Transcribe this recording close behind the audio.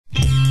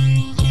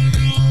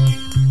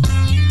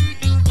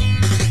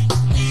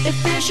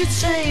should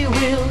say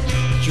we'll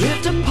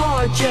drift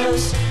apart,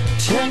 just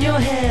turn your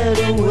head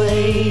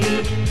away.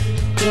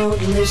 Don't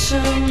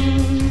listen.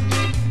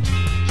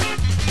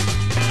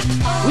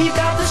 We've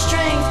got the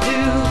strength to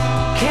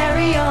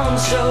carry on,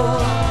 so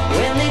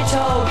when they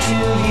talk to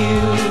you,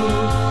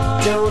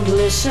 don't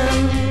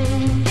listen.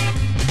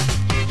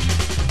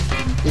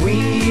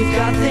 We've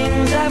got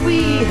things that we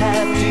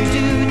have to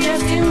do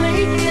just to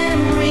make them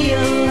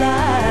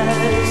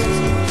realize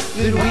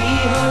that we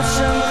hold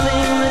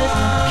something that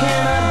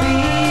cannot be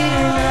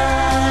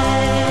denied.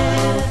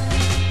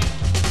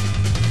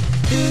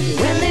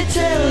 When they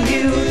tell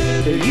you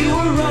that you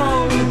were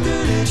wrong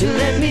to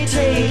let me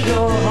take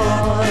your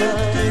heart,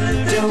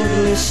 don't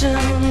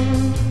listen.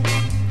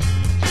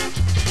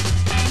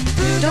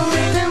 Don't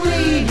let them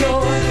lead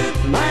your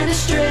mind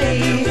astray.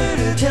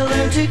 Tell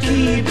them to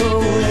keep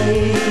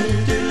away.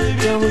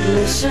 Don't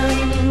listen.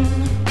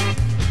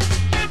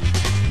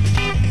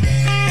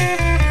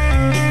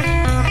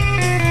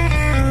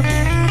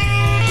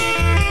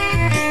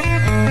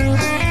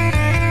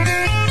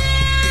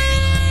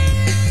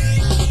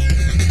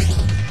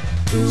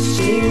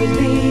 Stay with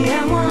me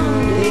and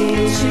one day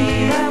you'll see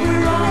that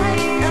we're right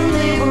and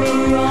they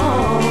were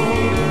wrong.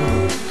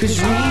 'Cause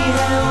we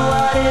have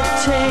what it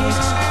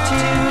takes to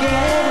get